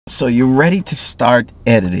So you're ready to start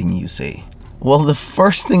editing, you say? Well, the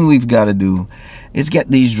first thing we've got to do is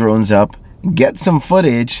get these drones up, get some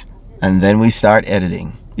footage, and then we start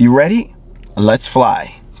editing. You ready? Let's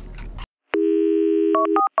fly.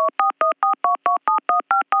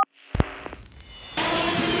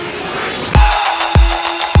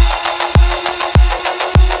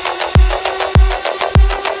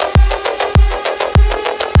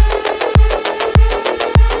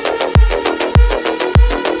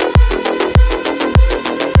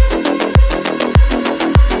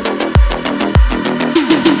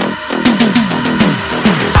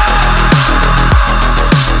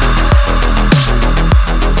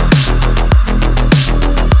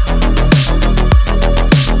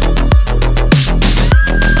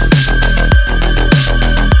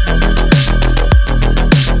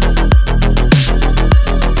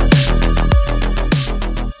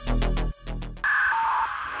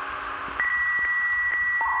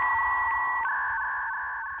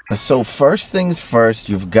 So first things first,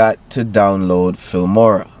 you've got to download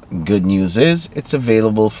Filmora. Good news is it's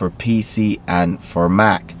available for PC and for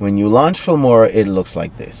Mac. When you launch Filmora, it looks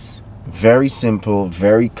like this. Very simple,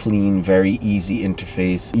 very clean, very easy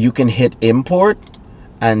interface. You can hit import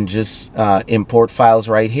and just import files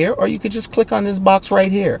right here, or you could just click on this box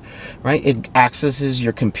right here, right? It accesses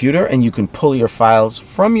your computer and you can pull your files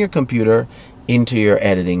from your computer into your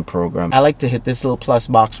editing program. I like to hit this little plus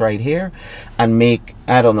box right here and make,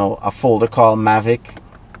 I don't know, a folder called Mavic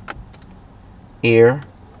Air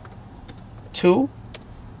 2.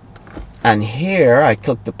 And here I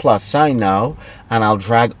click the plus sign now, and I'll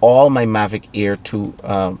drag all my Mavic Air 2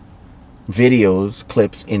 videos,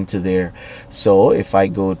 clips into there. So if I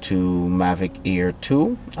go to Mavic Air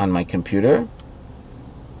 2 on my computer,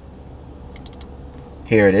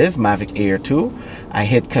 here it is, Mavic Air 2. I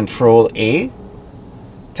hit Control A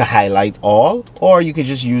to highlight all, or you could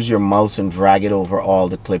just use your mouse and drag it over all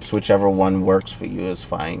the clips. Whichever one works for you is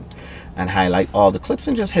fine. And highlight all the clips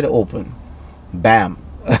and just hit open. Bam.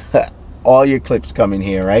 All your clips come in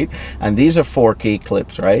here, right? And these are 4K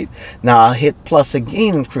clips, right? Now I'll hit plus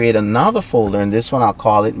again and create another folder, and this one I'll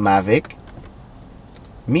call it Mavic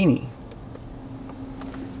Mini.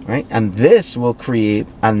 Right? And this will create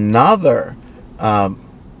another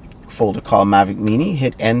folder called Mavic Mini.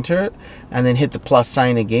 Hit enter and then hit the plus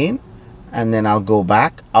sign again, and then I'll go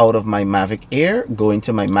back out of my Mavic Air, go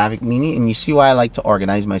into my Mavic Mini. And you see why I like to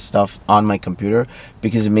organize my stuff on my computer,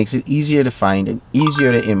 because it makes it easier to find and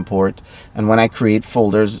easier to import. And when I create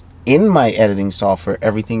folders in my editing software,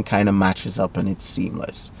 everything kind of matches up and it's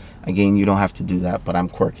seamless. Again, you don't have to do that, but I'm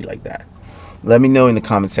quirky like that. Let me know in the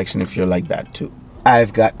comment section if you're like that too.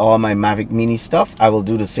 I've got all my Mavic Mini stuff. I will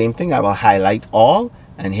do the same thing. I will highlight all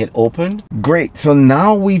and hit open. Great. So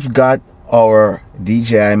now we've got our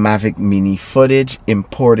DJI Mavic Mini footage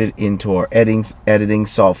imported into our editing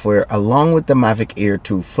software, along with the Mavic Air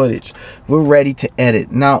 2 footage. We're ready to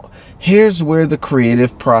edit. Now, here's where the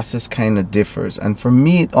creative process kind of differs. And for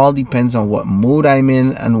me, it all depends on what mood I'm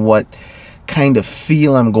in and what kind of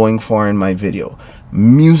feel I'm going for in my video.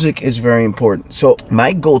 Music is very important. So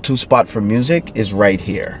my go-to spot for music is right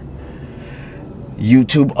here.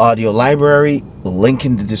 YouTube audio library, link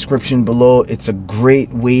in the description below. It's a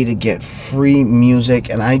great way to get free music,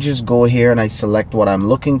 and I just go here and I select what I'm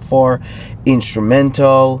looking for.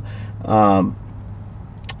 Instrumental,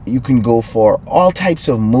 you can go for all types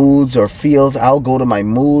of moods or feels. I'll go to my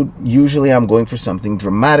mood. Usually I'm going for something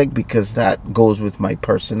dramatic because that goes with my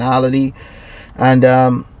personality.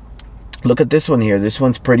 And look at this one here. This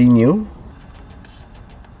one's pretty new.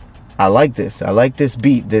 I like this. I like this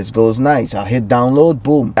beat. This goes nice. I'll hit download.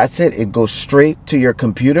 Boom. That's it. It goes straight to your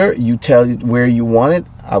computer. You tell it where you want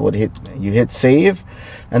it. You hit save,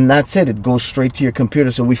 and that's it. It goes straight to your computer.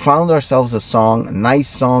 So we found ourselves a song, a nice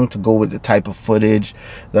song to go with the type of footage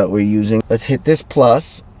that we're using. Let's hit this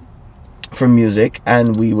plus for music,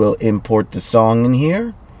 and we will import the song in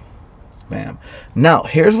here. Bam. Now,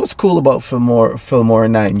 here's what's cool about Filmora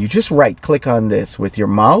 9. You just right click on this with your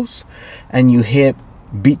mouse and you hit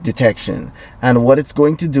beat detection, and what it's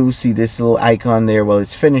going to do, see this little icon there? Well,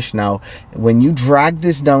 it's finished now. When you drag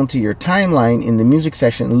this down to your timeline in the music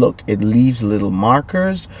section, look, it leaves little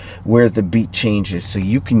markers where the beat changes, so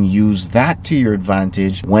you can use that to your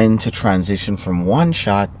advantage when to transition from one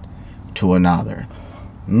shot to another.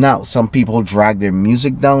 Now, some people drag their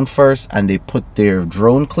music down first and they put their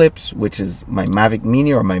drone clips, which is my Mavic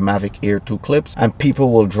Mini or my Mavic Air 2 clips, and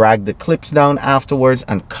people will drag the clips down afterwards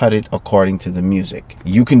and cut it according to the music.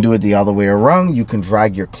 You can do it the other way around. You can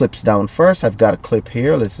drag your clips down first. I've got a clip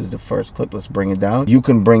here. This is the first clip. Let's bring it down. You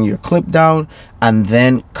can bring your clip down and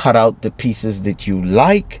then cut out the pieces that you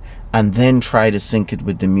like and then try to sync it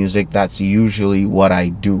with the music. That's usually what I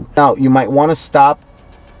do. Now, you might want to stop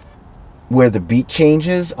where the beat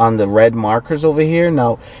changes on the red markers over here.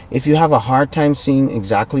 Now, if you have a hard time seeing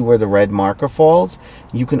exactly where the red marker falls,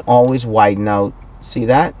 you can always widen out. See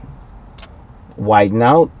that? Widen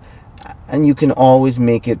out. And you can always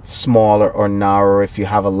make it smaller or narrower if you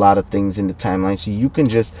have a lot of things in the timeline. So you can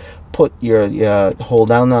just put your hold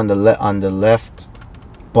down on the left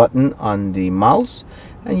button on the mouse,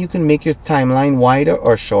 and you can make your timeline wider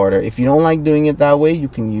or shorter. If you don't like doing it that way, you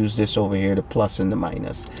can use this over here, the plus and the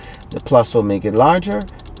minus. The plus will make it larger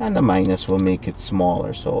and the minus will make it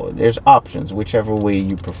smaller. So there's options, whichever way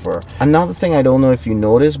you prefer. Another thing, I don't know if you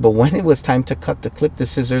noticed, but when it was time to cut the clip, the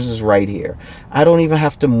scissors is right here. I don't even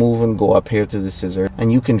have to move and go up here to the scissors,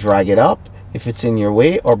 and you can drag it up if it's in your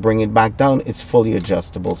way or bring it back down. It's fully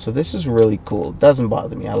adjustable. So this is really cool. It doesn't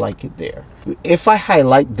bother me. I like it there. If I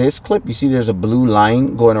highlight this clip, you see there's a blue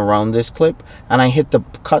line going around this clip, and I hit the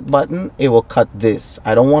cut button, it will cut this.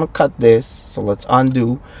 I don't want to cut this, so let's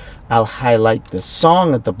undo. I'll highlight the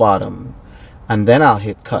song at the bottom, and then I'll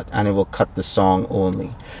hit cut, and it will cut the song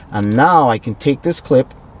only. And now I can take this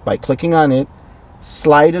clip by clicking on it,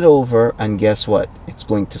 slide it over, and guess what? It's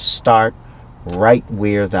going to start right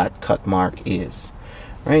where that cut mark is.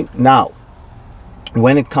 Right now,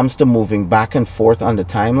 when it comes to moving back and forth on the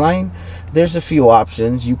timeline, there's a few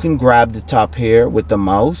options. You can grab the top here with the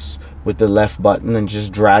mouse with the left button and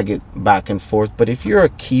just drag it back and forth. But if you're a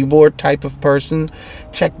keyboard type of person,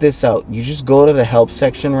 check this out. You just go to the help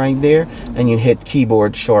section right there and you hit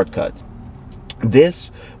keyboard shortcuts.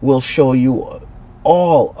 This will show you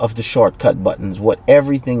all of the shortcut buttons, what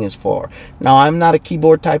everything is for. Now, I'm not a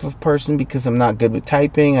keyboard type of person because I'm not good with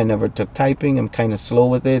typing. I never took typing. I'm kind of slow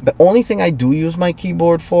with it. The only thing I do use my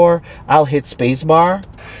keyboard for, I'll hit spacebar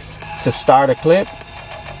to start a clip,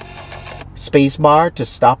 spacebar to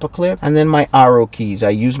stop a clip, and then my arrow keys. I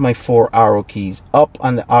use my 4 arrow keys. Up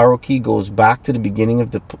on the arrow key goes back to the beginning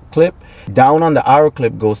of the clip. Down on the arrow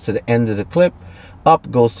clip goes to the end of the clip.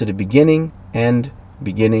 Up goes to the beginning and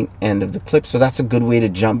end of the clip. So that's a good way to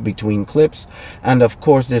jump between clips. And of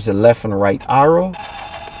course, there's a left and right arrow,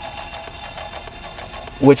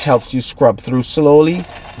 which helps you scrub through slowly,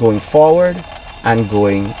 going forward and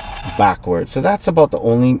going backward. So that's about the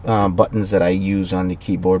only buttons that I use on the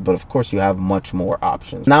keyboard, but of course you have much more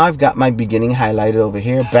options. Now I've got my beginning highlighted over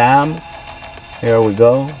here. Bam, here we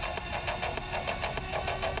go.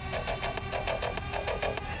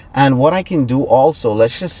 And what I can do also,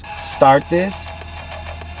 let's just start this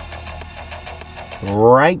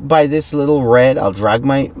right by this little red. I'll drag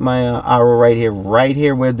my arrow right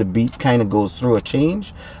here where the beat kind of goes through a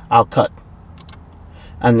change. I'll cut,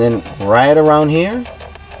 and then right around here,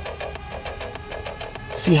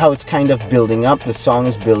 see how it's kind of building up. The song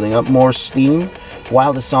is building up more steam.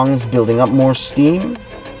 While the song is building up more steam,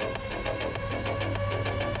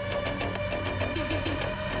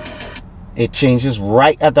 it changes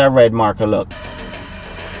right at that red marker. Look,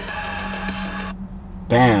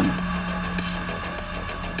 bam,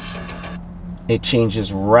 it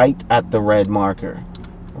changes right at the red marker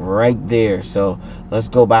right there. So let's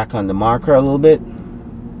go back on the marker a little bit.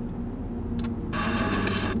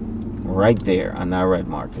 Right there on that red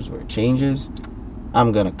marker is where it changes.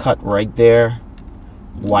 I'm gonna cut right there,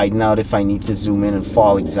 widen out if I need to zoom in and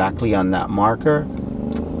fall exactly on that marker.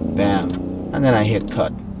 Bam, and then I hit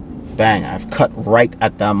cut. Bang, I've cut right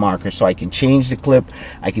at that marker, so I can change the clip.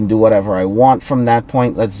 I can do whatever I want from that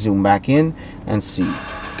point. Let's zoom back in and see.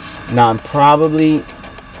 Now I'm probably,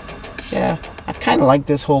 yeah, I kind of like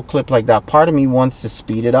this whole clip like that. Part of me wants to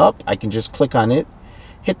speed it up. I can just click on it,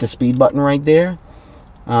 hit the speed button right there.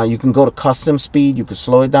 You can go to custom speed. You can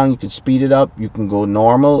slow it down. You can speed it up. You can go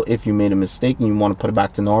normal if you made a mistake and you want to put it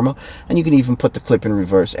back to normal. And you can even put the clip in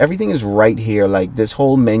reverse. Everything is right here. Like this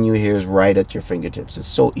whole menu here is right at your fingertips. It's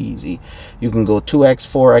so easy. You can go 2x,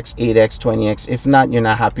 4x, 8x, 20x. If not, you're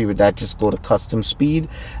not happy with that, just go to custom speed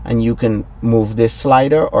and you can move this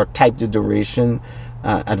slider or type the duration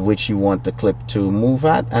at which you want the clip to move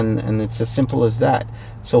at, and it's as simple as that.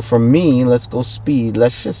 So for me, let's go speed.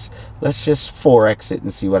 Let's just 4x it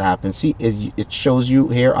and see what happens. See, it shows you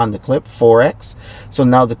here on the clip 4x. So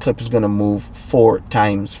now the clip is going to move 4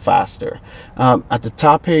 times faster. At the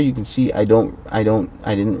top here, you can see I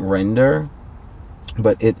didn't render,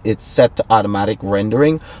 but it's set to automatic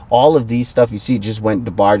rendering. All of these stuff you see just went,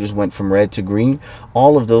 the bar just went from red to green.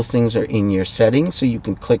 All of those things are in your settings, so you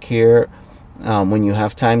can click here. When you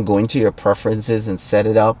have time, go into your preferences and set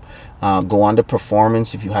it up. Go on to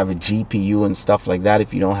performance if you have a GPU and stuff like that.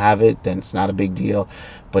 If you don't have it, then it's not a big deal.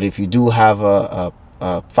 But if you do have a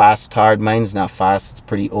fast card. Mine's not fast. It's a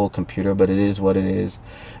pretty old computer, but it is what it is.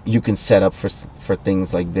 You can set up for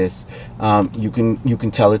things like this. You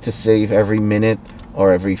can tell it to save every minute,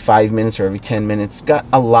 or every 5 minutes, or every 10 minutes. It's got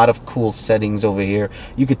a lot of cool settings over here.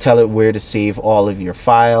 You could tell it where to save all of your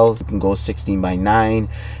files. You can go 16:9.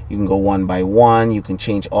 You can go 1:1. You can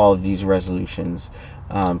change all of these resolutions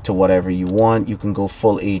to whatever you want. You can go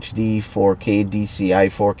full HD, 4K, DCI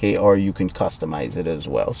 4K, or you can customize it as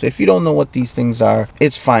well. So if you don't know what these things are,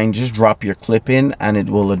 it's fine. Just drop your clip in and it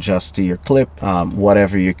will adjust to your clip,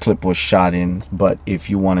 whatever your clip was shot in. But if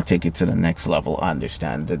you want to take it to the next level,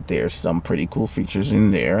 understand that there's some pretty cool features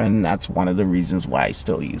in there, and that's one of the reasons why I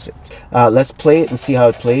still use it. Let's play it and see how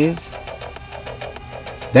it plays.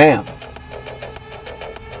 Damn.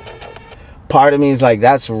 Part of me is like,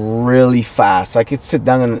 that's really fast. I could sit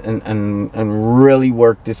down and really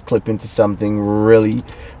work this clip into something really,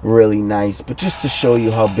 really nice. But just to show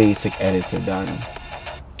you how basic edits are done.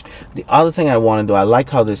 The other thing I want to do, I like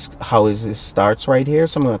how this starts right here.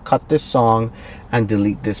 So I'm going to cut this song and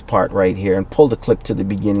delete this part right here and pull the clip to the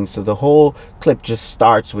beginning. So the whole clip just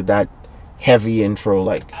starts with that heavy intro,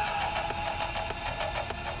 like.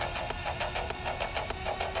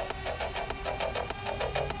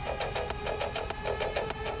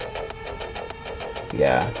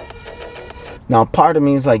 Yeah. Now part of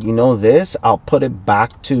me is like, you know, this, I'll put it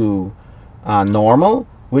back to normal,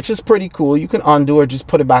 which is pretty cool. You can undo or just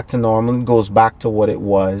put it back to normal. It goes back to what it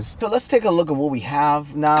was. So let's take a look at what we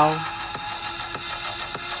have now.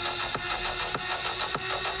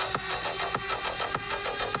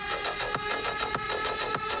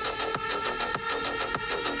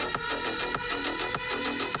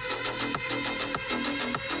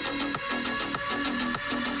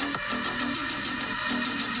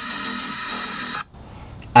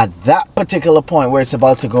 At that particular point where it's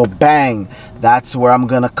about to go bang, that's where I'm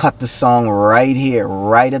gonna cut the song right here,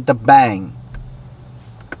 right at the bang.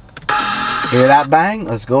 Hear that bang?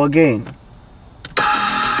 Let's go again.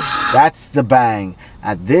 That's the bang.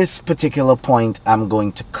 At this particular point, I'm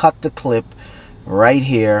going to cut the clip right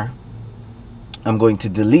here. I'm going to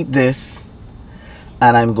delete this,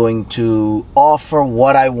 and I'm going to offer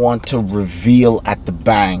what I want to reveal at the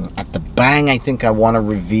bang. At the bang, I think I want to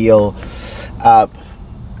reveal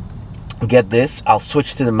get this, I'll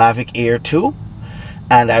switch to the Mavic Air 2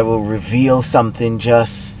 and I will reveal something.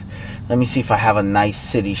 Just let me see if I have a nice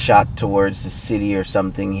city shot towards the city or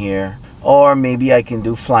something here, or maybe I can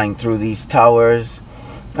do flying through these towers.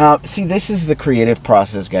 See, this is the creative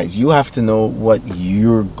process, guys. You have to know what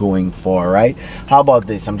you're going for, right? How about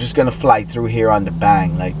this? I'm just gonna fly through here on the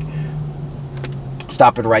bang, like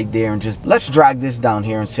stop it right there, and just let's drag this down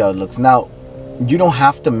here and see how it looks. Now you don't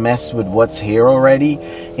have to mess with what's here already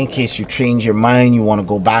in case you change your mind, you want to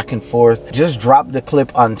go back and forth. Just drop the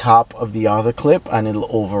clip on top of the other clip and it'll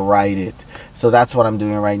override it. So that's what I'm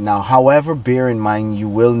doing right now. However, bear in mind you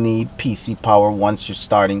will need PC power once you're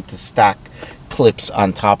starting to stack clips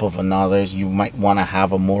on top of another's. You might want to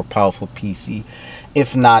have a more powerful PC.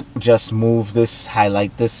 If not, just move this,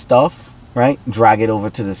 highlight this stuff, right? Drag it over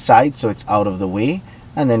to the side so it's out of the way,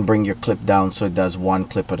 and then bring your clip down so it does one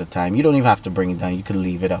clip at a time. You don't even have to bring it down, you can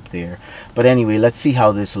leave it up there. But anyway, let's see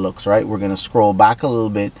how this looks, right? We're gonna scroll back a little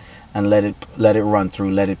bit and let it run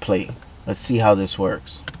through, let it play. Let's see how this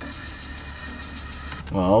works.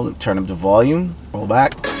 Well, turn up the volume, roll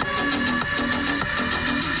back.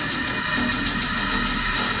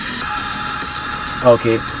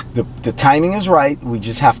 Okay, the timing is right. We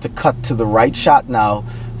just have to cut to the right shot now.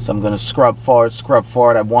 So I'm gonna scrub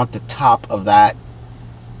forward. I want the top of that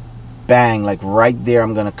bang, like right there.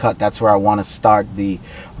 I'm gonna cut. That's where I want to start the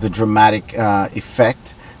dramatic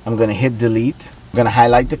effect. I'm gonna hit delete. I'm gonna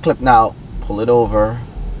highlight the clip now, pull it over,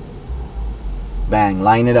 bang,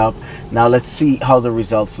 line it up. Now let's see how the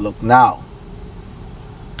results look now.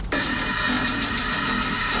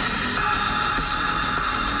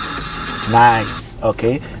 Nice.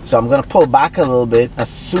 Okay, so I'm gonna pull back a little bit. As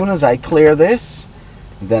soon as I clear this,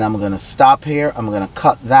 then I'm gonna stop here. I'm gonna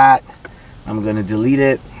cut that. I'm gonna delete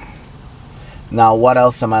it. Now what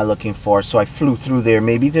else am I looking for? So I flew through there.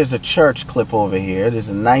 Maybe there's a church clip over here. There's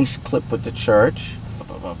a nice clip with the church.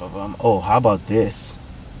 Oh, how about this?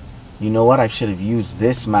 You know what? I should have used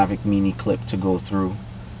this Mavic Mini clip to go through.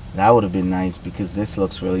 That would have been nice because this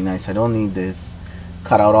looks really nice. I don't need this.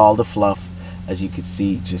 Cut out all the fluff. As you can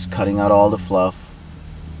see, just cutting out all the fluff.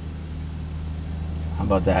 How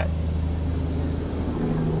about that?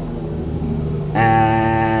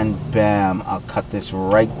 And bam, I'll cut this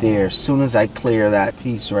right there. As soon as I clear that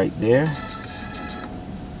piece right there,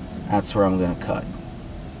 that's where I'm gonna cut.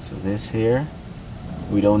 So this here,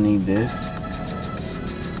 we don't need this.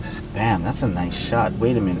 Bam, that's a nice shot.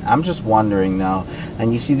 Wait a minute, I'm just wondering now.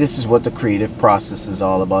 And you see, this is what the creative process is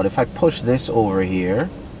all about. If I push this over here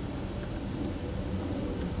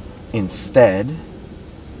instead,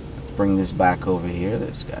 let's bring this back over here,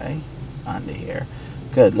 this guy onto here.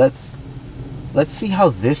 Good, let's see how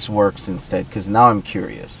this works instead, because now I'm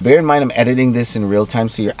curious. Bear in mind, I'm editing this in real time,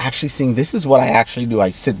 so you're actually seeing this is what I actually do. I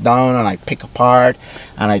sit down and I pick apart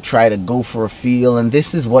and I try to go for a feel, and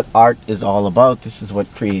this is what art is all about. This is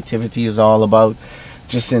what creativity is all about.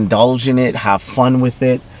 Just indulge in it, have fun with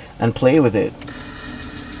it, and play with it.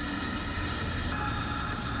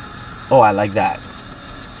 Oh, I like that.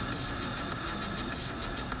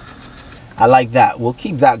 I like that. We'll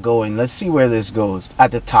keep that going. Let's see where this goes.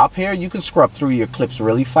 At the top here, you can scrub through your clips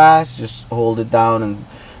really fast. Just hold it down and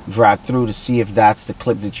drag through to see if that's the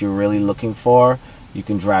clip that you're really looking for. You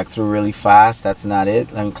can drag through really fast. That's not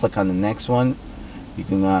it. Let me click on the next one. You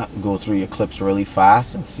can go through your clips really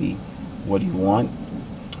fast and see what you want.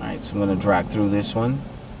 All right, so I'm going to drag through this one.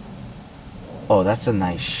 Oh, that's a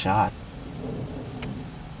nice shot.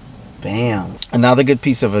 Bam. Another good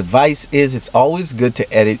piece of advice is it's always good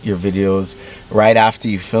to edit your videos right after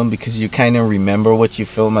you film, because you kind of remember what you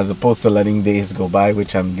film as opposed to letting days go by,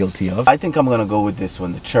 which I'm guilty of. I think I'm gonna go with this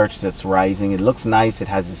one, the church that's rising. It looks nice. It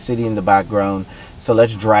has the city in the background. So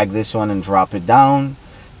let's drag this one and drop it down,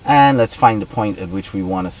 and let's find the point at which we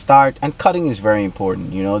want to start. And cutting is very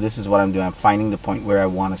important. You know, this is what I'm doing. I'm finding the point where I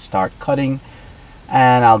want to start cutting,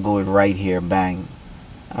 and I'll go right here, bang,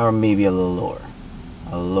 or maybe a little lower.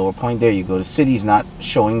 A lower point. There you go. The city's not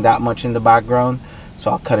showing that much in the background,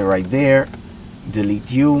 so I'll cut it right there.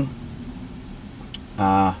 Delete you,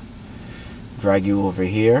 drag you over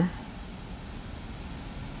here,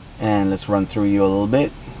 and let's run through you a little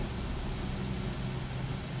bit.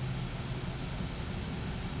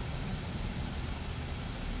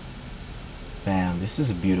 Bam, this is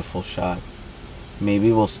a beautiful shot.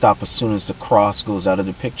 Maybe we'll stop as soon as the cross goes out of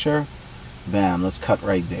the picture. Bam, let's cut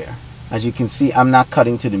right there. As you can see, I'm not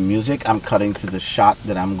cutting to the music, I'm cutting to the shot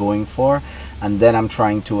that I'm going for, and then I'm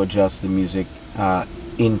trying to adjust the music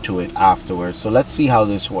into it afterwards. So let's see how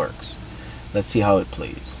this works. Let's see how it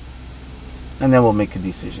plays, and then we'll make a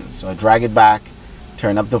decision. So I drag it back,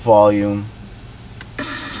 turn up the volume.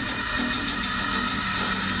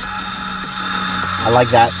 I like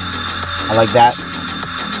that. I like that.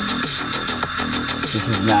 This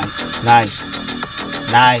is nice. Nice.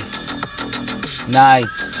 Nice.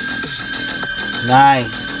 Nice. Nice.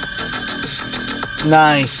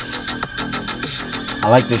 Nice. I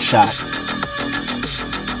like this shot.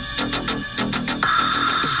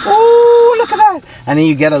 Oh, look at that. And then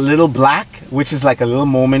you get a little black, which is like a little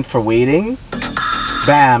moment for waiting.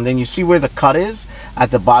 Bam. Then you see where the cut is at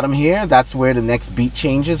the bottom here. That's where the next beat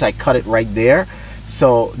changes. I cut it right there.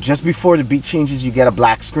 So just before the beat changes, you get a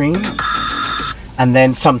black screen. And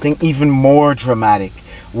then something even more dramatic.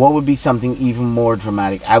 What would be something even more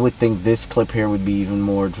dramatic? I would think this clip here would be even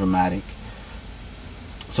more dramatic.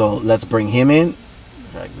 So let's bring him in.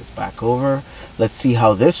 Drag this back over. Let's see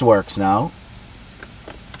how this works now.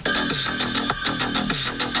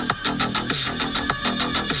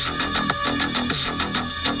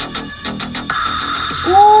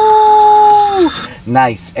 Ooh,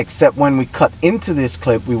 nice. Except when we cut into this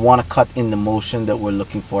clip, we want to cut in the motion that we're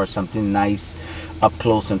looking for. Something nice, up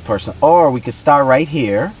close and personal. Or we could start right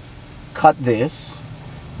here, cut this,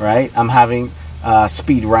 right? I'm having a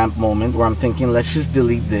speed ramp moment where I'm thinking, let's just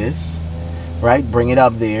delete this, right? Bring it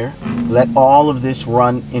up there. Let all of this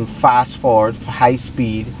run in fast forward, high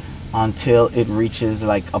speed, until it reaches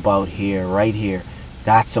like about here, right here.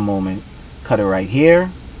 That's a moment. Cut it right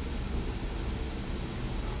here.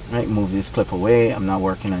 Right, move this clip away. I'm not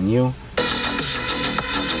working on you.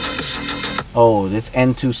 Oh, this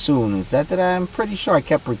end too soon. Is that I'm pretty sure I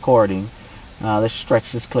kept recording. Let's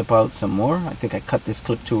stretch this clip out some more. I think I cut this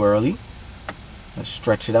clip too early. Let's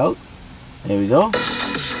stretch it out. There we go.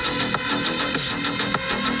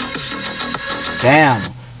 Damn.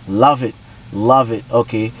 Love it. Love it.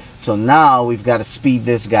 Okay, so now we've got to speed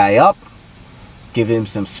this guy up. Give him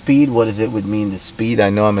some speed. What does it would mean to speed? I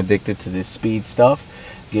know I'm addicted to this speed stuff.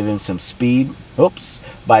 Give him some speed. Oops.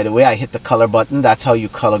 By the way, I hit the color button. That's how you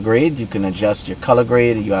color grade. You can adjust your color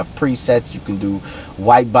grade. You have presets. You can do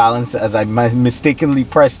white balance. As I mistakenly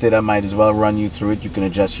pressed it, I might as well run you through it. You can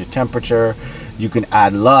adjust your temperature. You can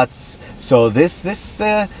add LUTs. So this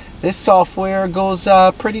software goes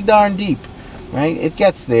pretty darn deep, right? It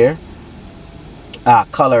gets there.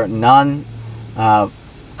 Color none.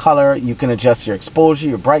 Color, you can adjust your exposure,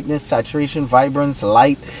 your brightness, saturation, vibrance,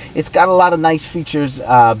 light. It's got a lot of nice features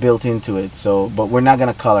built into it. So, but we're not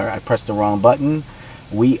gonna color. I pressed the wrong button.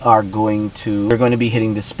 we're going to be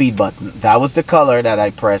hitting the speed button. That was the color that I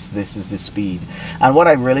pressed. This is the speed. And what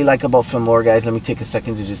I really like about Filmora, guys, let me take a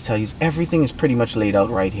second to just tell you, is everything is pretty much laid out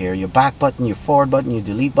right here. Your back button, your forward button, your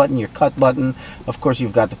delete button, your cut button. Of course,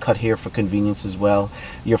 you've got the cut here for convenience as well.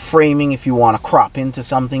 Your framing, if you want to crop into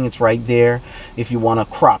something, it's right there. If you want to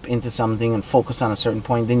crop into something and focus on a certain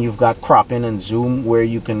point, then you've got crop in and zoom, where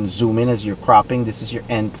you can zoom in as you're cropping. This is your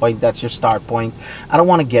end point. That's your start point. I don't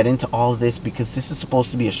want to get into all of this because this is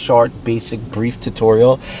supposed to be a short, basic, brief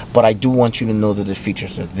tutorial, but I do want you to know that the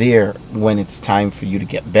features are there when it's time for you to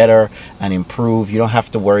get better and improve. You don't have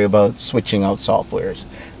to worry about switching out softwares.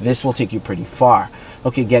 This will take you pretty far.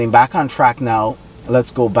 Okay, getting back on track now.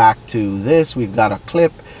 Let's go back to this. We've got a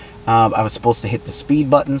clip. I was supposed to hit the speed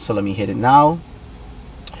button, so let me hit it now.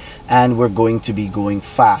 And we're going to be going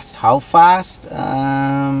fast. How fast?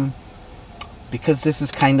 Because this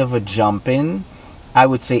is kind of a jump in, I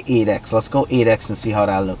would say 8x. Let's go 8x and see how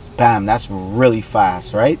that looks. Bam, that's really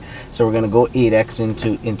fast, right? So we're gonna go 8x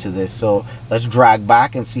into this. So let's drag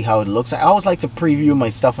back and see how it looks. I always like to preview my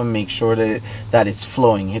stuff and make sure that it's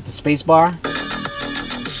flowing. Hit the space bar.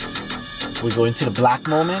 We go into the black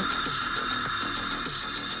moment.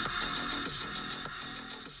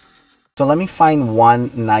 So let me find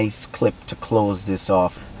one nice clip to close this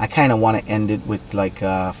off. I kind of want to end it with like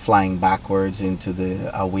flying backwards into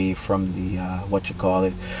the, away from the, what you call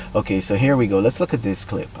it. Okay, so here we go. Let's look at this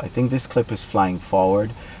clip. I think this clip is flying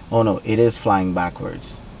forward. Oh no, it is flying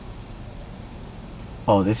backwards.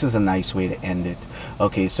 Oh, this is a nice way to end it.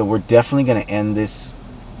 Okay, so we're definitely going to end this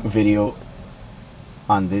video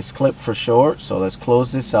on this clip for sure. So let's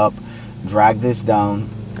close this up, drag this down.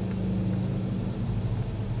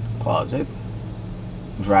 Pause it,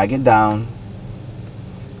 drag it down.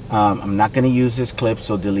 I'm not going to use this clip,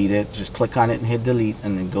 so delete it. Just click on it and hit delete,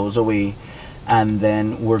 and it goes away. And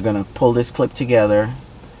then we're going to pull this clip together.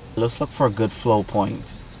 Let's look for a good flow point.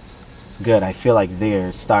 Good, I feel like there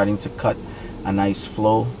it's starting to cut a nice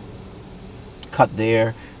flow. Cut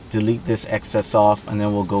there, delete this excess off, and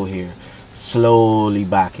then we'll go here. Slowly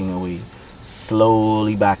backing away,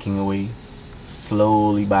 slowly backing away,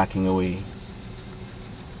 slowly backing away.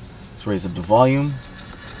 Let's raise up the volume.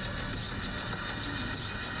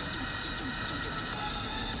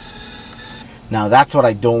 Now that's what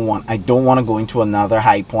I don't want. I don't want to go into another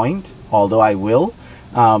high point, although I will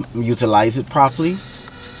utilize it properly.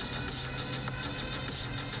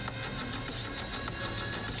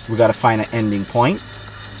 We got to find an ending point,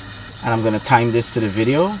 and I'm going to time this to the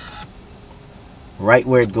video right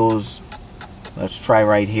where it goes. Let's try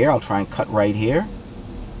right here. I'll try and cut right here.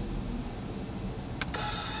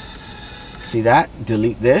 See that?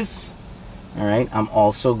 Delete this. All right, I'm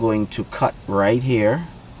also going to cut right here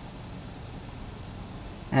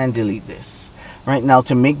and delete this. Right now,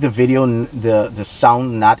 to make the video, the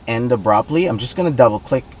sound not end abruptly, I'm just going to double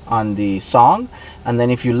click on the song, and then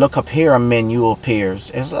if you look up here, a menu appears.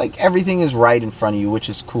 It's like everything is right in front of you, which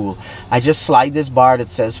is cool. I just slide this bar that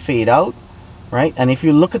says fade out, right? And if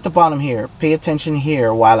you look at the bottom here, pay attention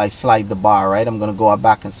here while I slide the bar, right? I'm going to go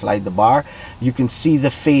back and slide the bar. You can see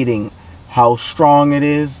the fading, how strong it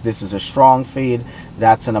is. This is a strong fade.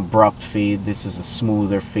 That's an abrupt fade. This is a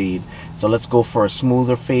smoother fade. So let's go for a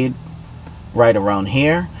smoother fade right around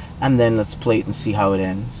here, and then let's play it and see how it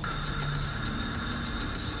ends.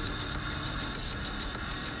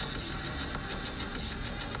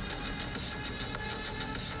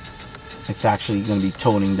 It's actually going to be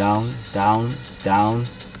toning down, down, down.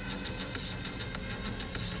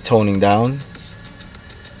 It's toning down.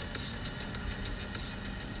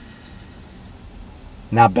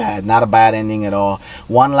 Not bad, not a bad ending at all.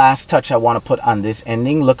 One last touch I want to put on this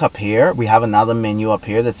ending. Look up here. We have another menu up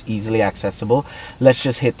here that's easily accessible. Let's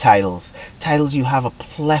just hit titles. Titles, you have a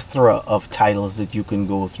plethora of titles that you can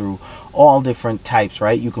go through. All different types,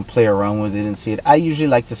 right? You can play around with it and see it. I usually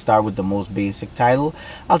like to start with the most basic title.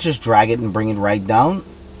 I'll just drag it and bring it right down.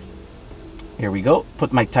 Here we go.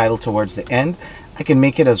 Put my title towards the end. I can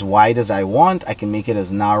make it as wide as I want. I can make it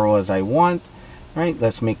as narrow as I want. Right?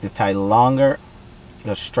 Let's make the title longer.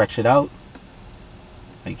 Let's stretch it out.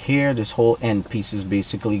 Like here, this whole end piece is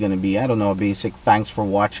basically going to be, I don't know, a basic thanks for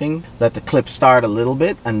watching. Let the clip start a little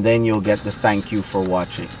bit, and then you'll get the thank you for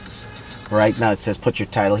watching. Right now it says put your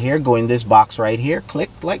title here. Go in this box right here. Click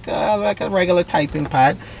like a regular typing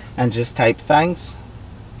pad, and just type thanks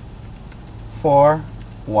for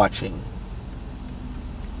watching.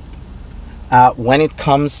 When it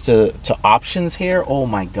comes to options here, oh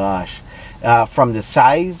my gosh. From the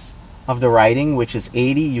size of the writing, which is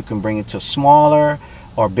 80, you can bring it to smaller,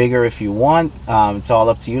 or bigger if you want. It's all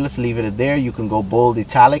up to you. Let's leave it there. You can go bold,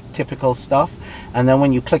 italic, typical stuff. And then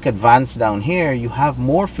when you click advanced down here, you have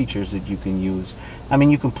more features that you can use. I mean,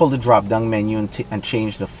 you can pull the drop down menu and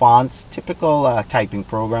change the fonts. Typical typing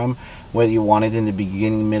program, whether you want it in the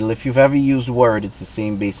beginning, middle. If you've ever used Word, it's the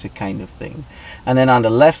same basic kind of thing. And then on the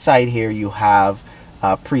left side here, you have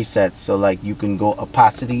presets. So like you can go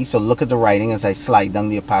opacity. So look at the writing as I slide down,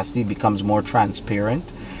 the opacity becomes more transparent.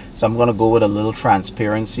 So I'm going to go with a little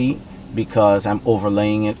transparency because I'm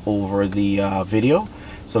overlaying it over the video.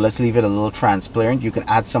 So let's leave it a little transparent. You can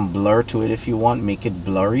add some blur to it if you want, make it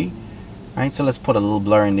blurry. All right, so let's put a little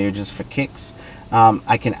blur in there just for kicks.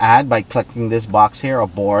 I can add, by clicking this box here, a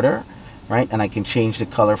border, right? And I can change the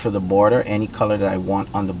color for the border, any color that I want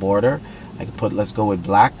on the border. I could put, let's go with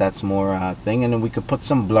black, that's more thing. And then we could put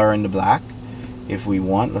some blur in the black if we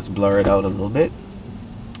want. Let's blur it out a little bit.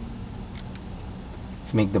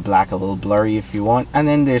 Make the black a little blurry if you want. And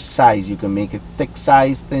then there's size. You can make it thick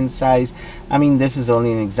size, thin size. I mean, this is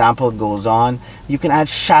only an example. It goes on. You can add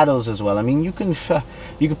shadows as well. I mean, you can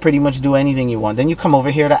pretty much do anything you want. Then you come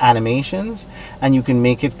over here to animations and you can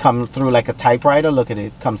make it come through like a typewriter. Look at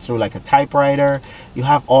it, comes through like a typewriter. You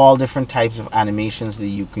have all different types of animations that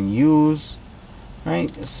you can use,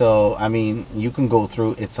 right? So I mean, you can go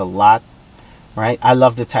through, it's a lot, right? I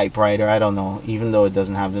love the typewriter. I don't know, even though it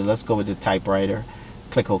doesn't have the, let's go with the typewriter.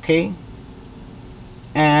 Click OK,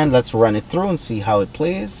 and let's run it through and see how it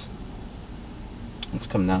plays. Let's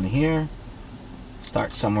come down here,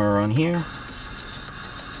 start somewhere around here.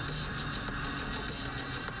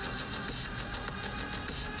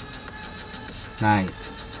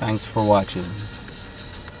 Nice. Thanks for watching.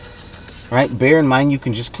 Right, bear in mind you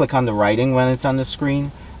can just click on the writing when it's on the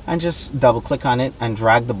screen and just double click on it and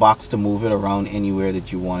drag the box to move it around anywhere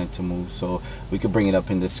that you want it to move. So we could bring it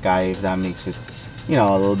up in the sky if that makes it, you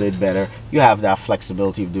know, a little bit better. You have that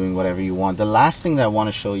flexibility of doing whatever you want. The last thing that I want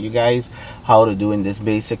to show you guys how to do in this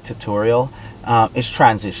basic tutorial is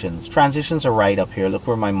transitions. Transitions are right up here. Look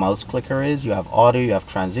where my mouse clicker is. You have audio, you have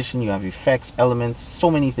transition, you have effects, elements, so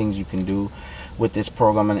many things you can do with this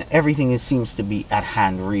program, and everything seems to be at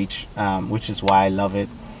hand reach, which is why I love it.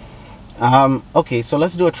 Okay, so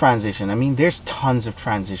let's do a transition. I mean, there's tons of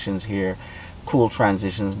transitions here, cool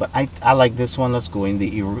transitions, but I like this one. Let's go in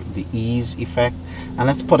the ease effect and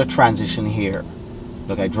let's put a transition here.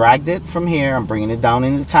 Look, I dragged it from here, I'm bringing it down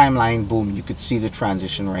in the timeline. Boom, you could see the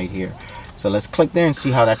transition right here. So let's click there and see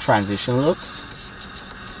how that transition looks.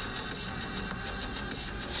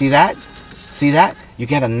 See that? See that? You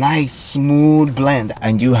get a nice smooth blend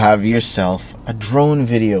and you have yourself a drone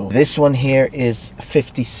video. This one here is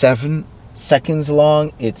 57 seconds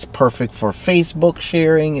long. It's perfect for Facebook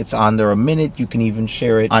sharing. It's under a minute. You can even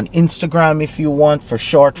share it on Instagram if you want for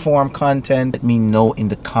short form content. Let me know in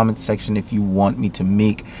the comment section if you want me to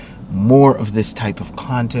make more of this type of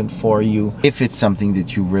content for you, if it's something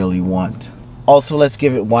that you really want. Also, let's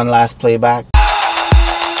give it one last playback.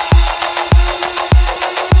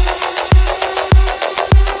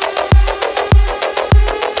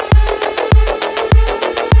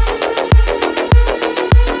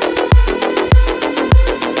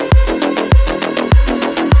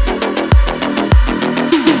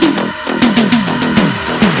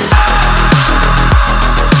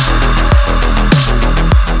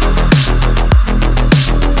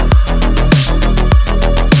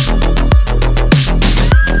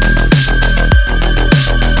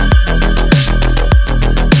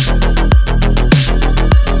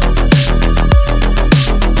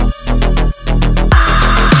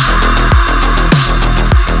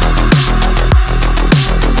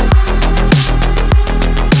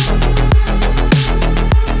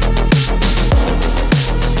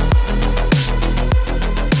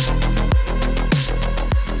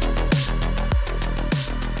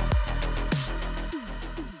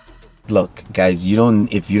 Look guys,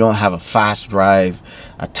 if you don't have a fast drive,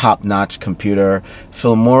 a top-notch computer,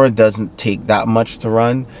 Filmora doesn't take that much to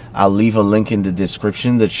run. I'll leave a link in the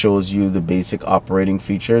description that shows you the basic operating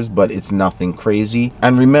features, but it's nothing crazy.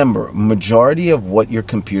 And remember, majority of what your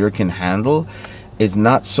computer can handle is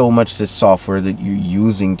not so much the software that you're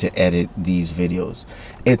using to edit these videos.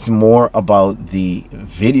 It's more about the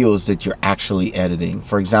videos that you're actually editing.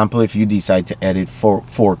 For example, if you decide to edit for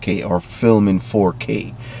 4K or film in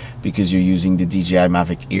 4K, because you're using the DJI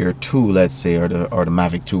Mavic Air 2, let's say, or the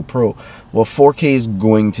Mavic 2 Pro. Well, 4K is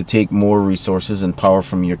going to take more resources and power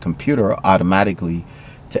from your computer automatically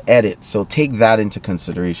to edit. So take that into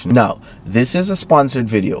consideration. Now, this is a sponsored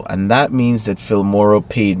video, and that means that Filmora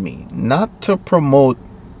paid me, not to promote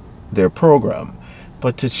their program,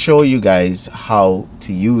 but to show you guys how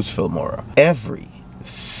to use Filmora. Every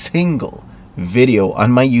single video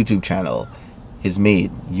on my YouTube channel is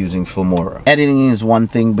made using Filmora. Editing is one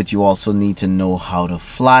thing, but you also need to know how to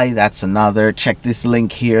fly. That's another. Check this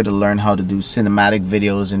link here to learn how to do cinematic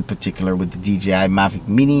videos, in particular with the DJI Mavic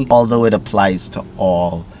Mini, although it applies to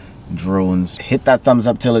all drones. Hit that thumbs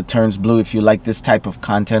up till it turns blue if you like this type of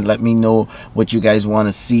content. Let me know what you guys want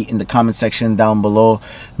to see in the comment section down below.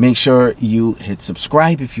 Make sure you hit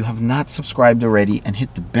subscribe if you have not subscribed already, and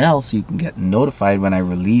hit the bell so you can get notified when I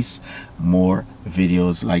release more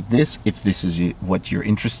videos like this. If this is what you're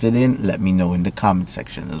interested in, let me know in the comment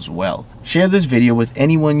section as well. Share this video with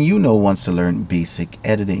anyone you know wants to learn basic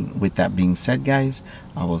editing. With that being said, guys,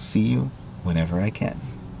 I will see you whenever I can.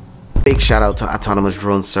 Big shout out to Autonomous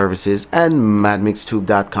Drone Services and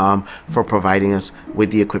madmixtube.com for providing us with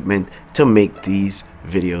the equipment to make these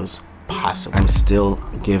videos possible. I'm still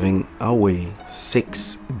giving away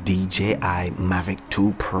 6 DJI Mavic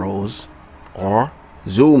 2 Pros or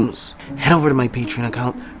Zooms. Head over to my Patreon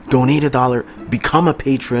account, donate $1, become a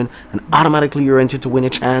patron, and automatically you're entered to win a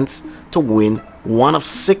chance to win one of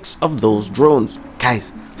 6 of those drones.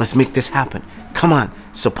 Guys, let's make this happen. Come on,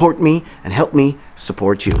 support me and help me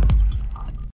support you.